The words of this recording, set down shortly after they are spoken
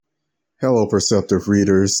Hello, Perceptive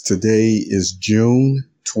Readers. Today is June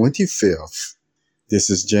 25th.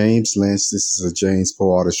 This is James Lynch. This is a James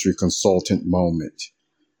Poetry Consultant Moment.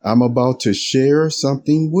 I'm about to share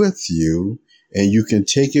something with you, and you can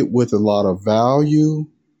take it with a lot of value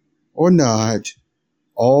or not,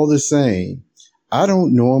 all the same. I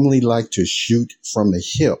don't normally like to shoot from the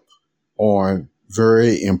hip on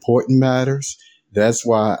very important matters. That's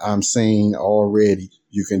why I'm saying already,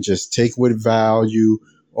 you can just take with value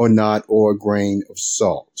or not, or a grain of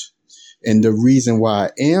salt. And the reason why I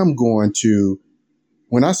am going to,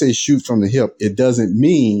 when I say shoot from the hip, it doesn't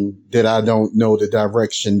mean that I don't know the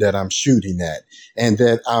direction that I'm shooting at and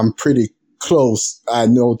that I'm pretty close, I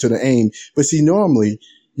know, to the aim. But see, normally,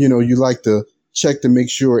 you like to check to make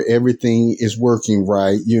sure everything is working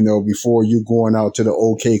right, before you going out to the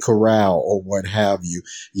OK Corral or what have you.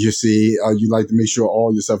 You see, you like to make sure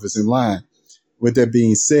all your stuff is in line. With that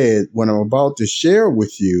being said, what I'm about to share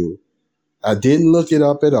with you, I didn't look it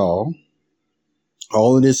up at all.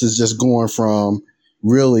 All of this is just going from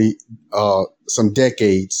really some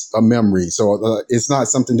decades of memory. So it's not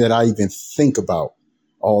something that I even think about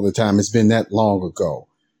all the time. It's been that long ago.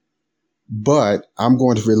 But I'm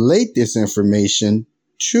going to relate this information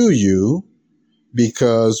to you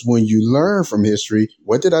because when you learn from history,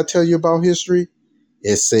 what did I tell you about history?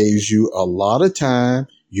 It saves you a lot of time.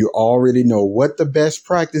 You already know what the best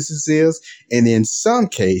practices is. And in some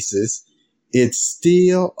cases, it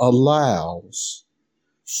still allows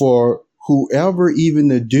for whoever even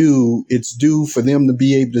it's due for them to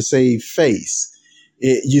be able to save face.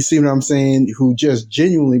 You see what I'm saying? Who just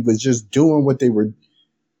genuinely was just doing what they were,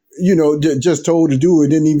 just told to do.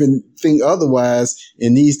 It didn't even think otherwise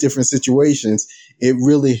in these different situations. It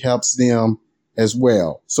really helps them as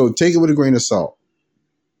well. So take it with a grain of salt.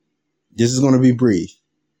 This is going to be brief.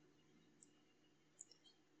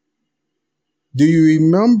 Do you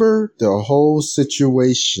remember the whole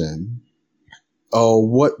situation of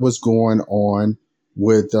what was going on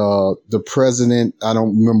with the president? I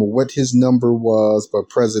don't remember what his number was, but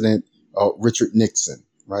President Richard Nixon,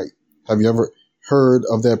 right? Have you ever heard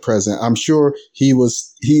of that president? I'm sure he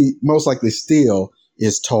most likely still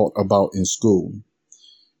is taught about in school.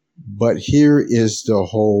 But here is the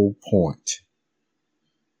whole point.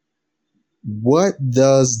 What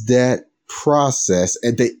does that process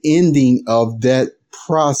at the ending of that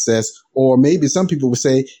process, or maybe some people would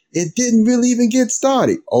say it didn't really even get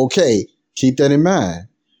started. Okay, keep that in mind.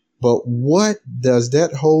 But what does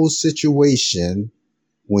that whole situation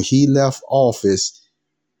when he left office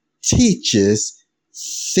teaches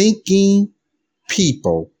thinking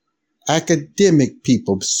people, academic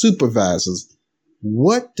people, supervisors?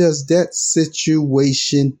 What does that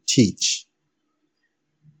situation teach?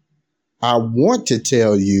 I want to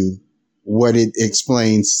tell you what it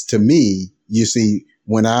explains to me, you see,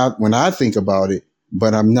 when I think about it,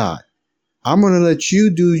 but I'm not. I'm going to let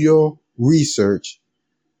you do your research,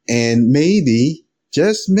 and maybe,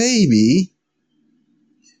 just maybe,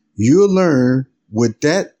 you'll learn with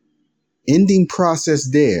that ending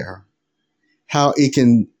process there, how it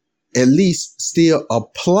can at least still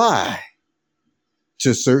apply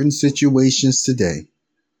to certain situations today.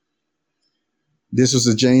 This was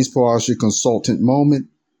a James Poetry Consultant Moment.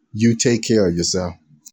 You take care of yourself.